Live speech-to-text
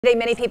Today,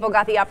 many people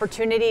got the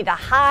opportunity to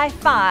high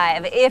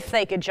five, if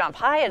they could jump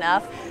high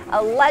enough,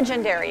 a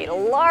legendary,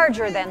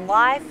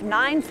 larger-than-life,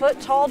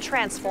 9-foot-tall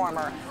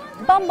Transformer.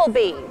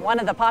 Bumblebee, one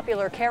of the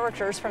popular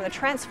characters from the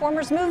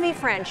Transformers movie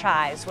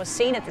franchise, was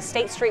seen at the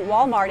State Street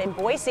Walmart in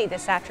Boise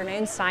this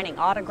afternoon signing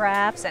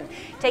autographs and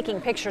taking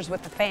pictures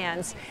with the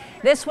fans.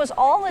 This was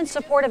all in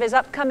support of his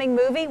upcoming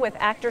movie with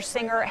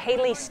actor-singer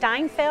Haley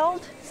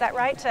Steinfeld, is that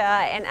right,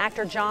 and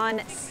actor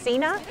John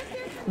Cena.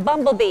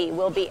 Bumblebee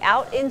will be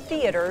out in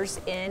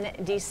theaters in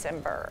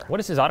December. What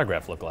does his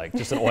autograph look like?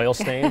 Just an oil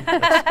stain?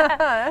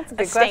 That's a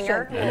good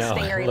stinger. A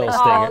stinger. Little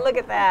Oh, stinger. look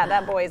at that.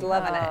 That boy's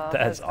loving it.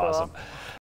 That's cool. awesome.